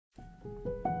Are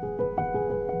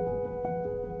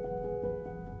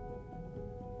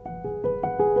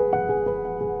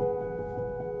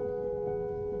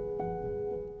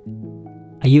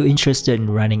you interested in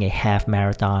running a half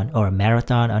marathon or a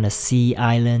marathon on a sea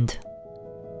island?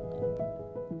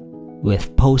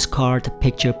 With postcard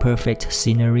picture-perfect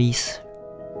sceneries?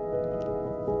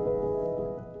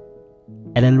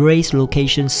 At a race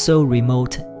location so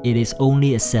remote, it is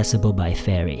only accessible by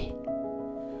ferry.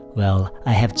 Well,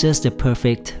 I have just the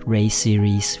perfect race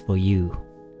series for you.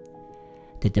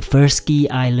 The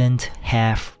Daufuskie Island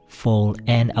half, full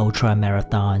and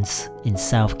ultramarathons in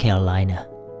South Carolina.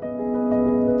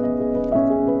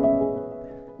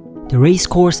 The race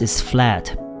course is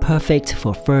flat, perfect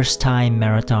for first-time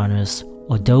marathoners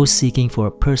or those seeking for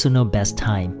a personal best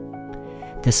time.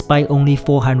 Despite only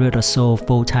 400 or so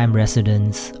full-time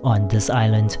residents on this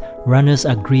island, runners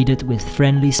are greeted with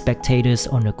friendly spectators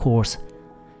on the course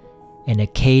and a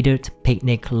catered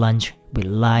picnic lunch with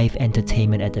live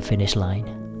entertainment at the finish line.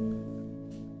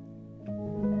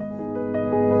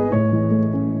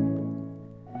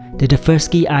 The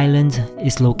Daufuskie Island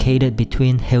is located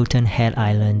between Hilton Head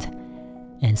Island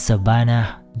and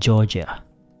Savannah, Georgia.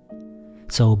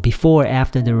 So before or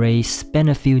after the race, spend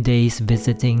a few days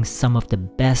visiting some of the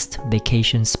best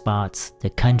vacation spots the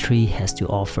country has to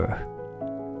offer.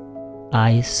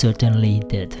 I certainly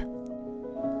did.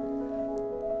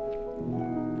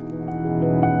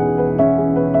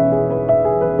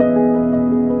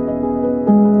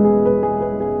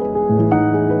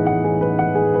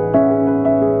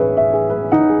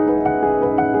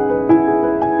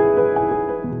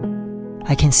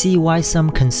 I can see why some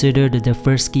consider the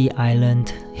Daufuskie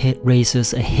Island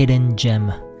races a hidden gem.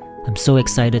 I'm so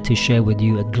excited to share with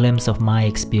you a glimpse of my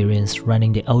experience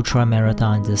running the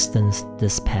ultramarathon distance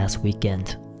this past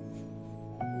weekend.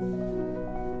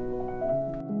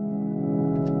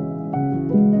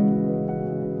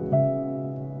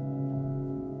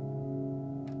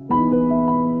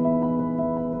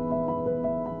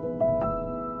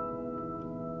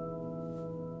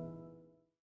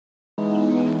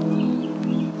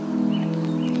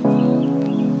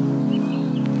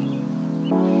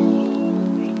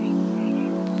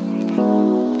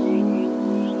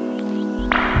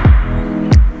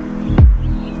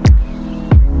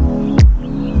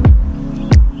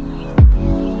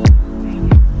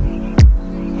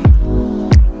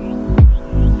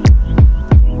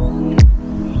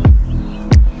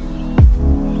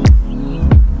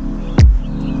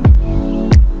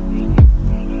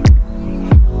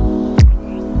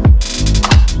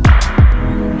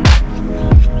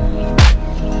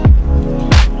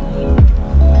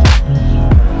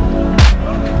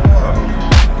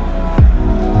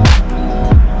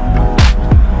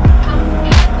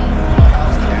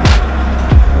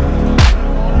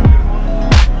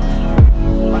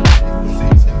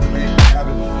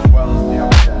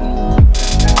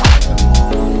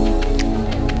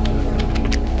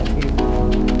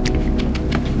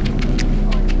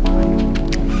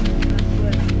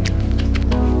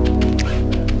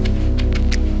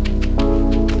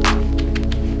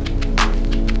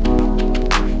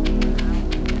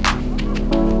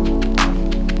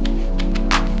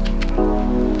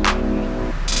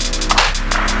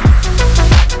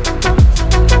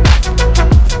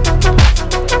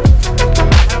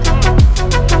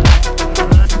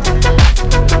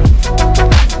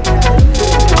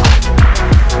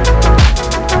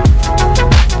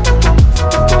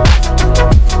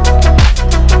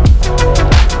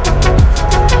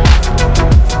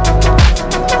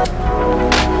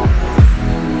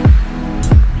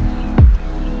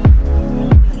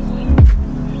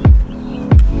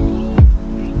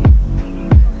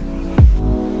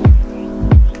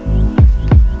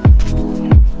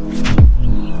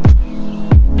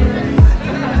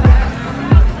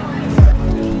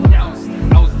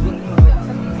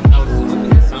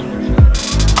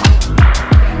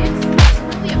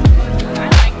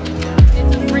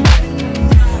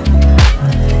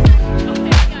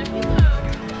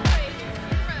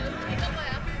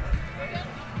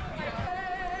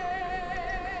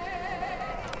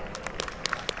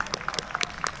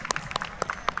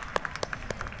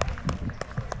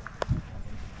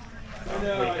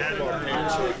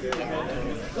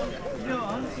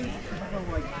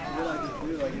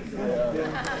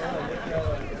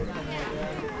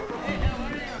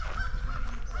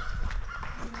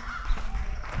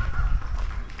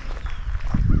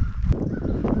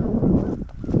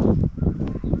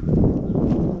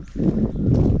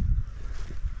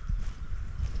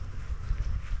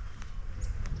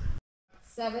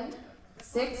 Seven,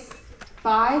 6,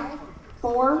 5,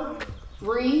 4,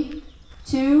 3,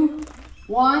 2,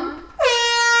 1.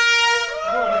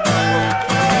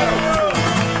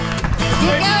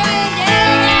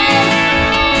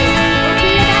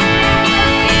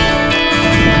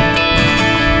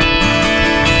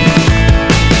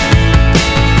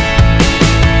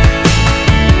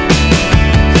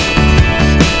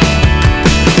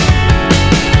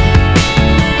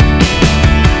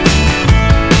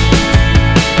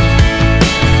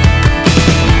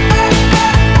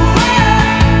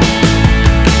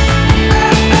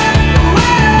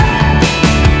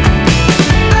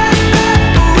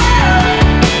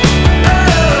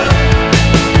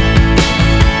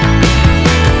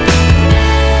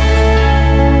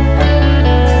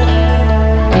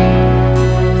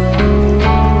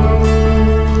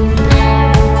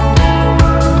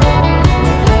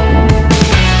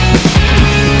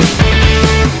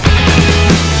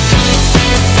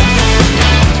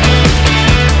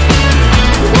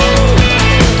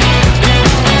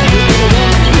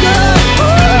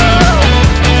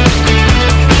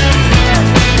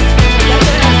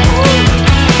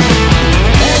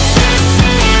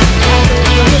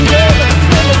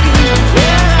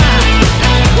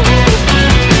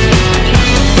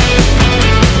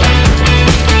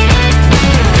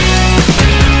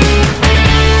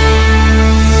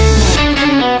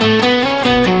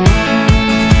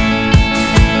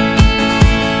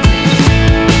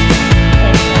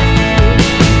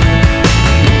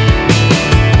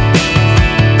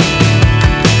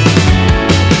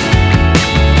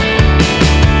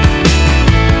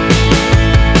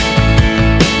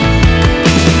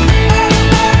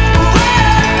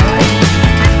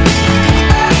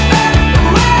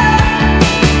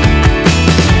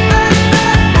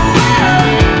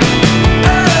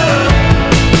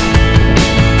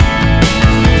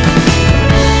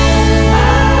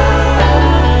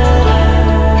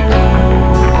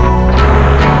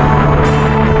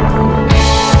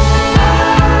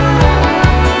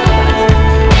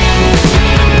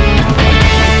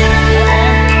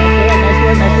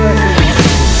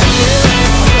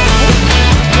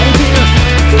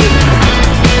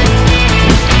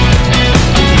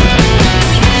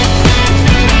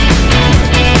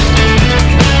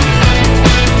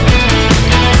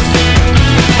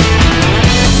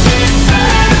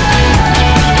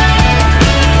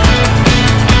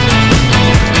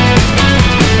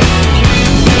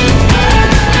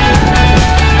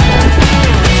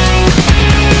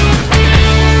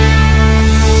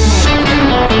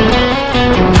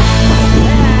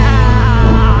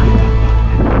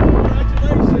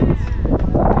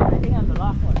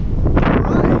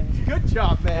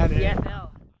 man. Yeah, no.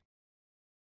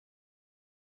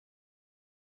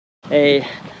 Hey,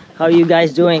 how are you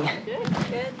guys doing?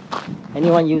 Good.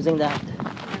 Anyone using that?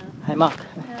 Hi, Mark.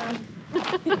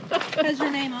 Has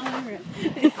your name all over it.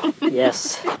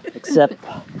 Yes, except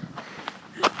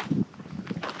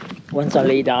once I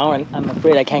lay down, I'm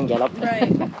afraid I can't get up. Right.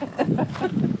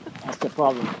 That's the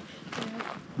problem.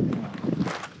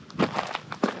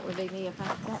 Would they need a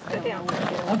passport?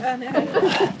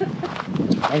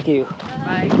 Thank you.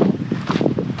 Bye.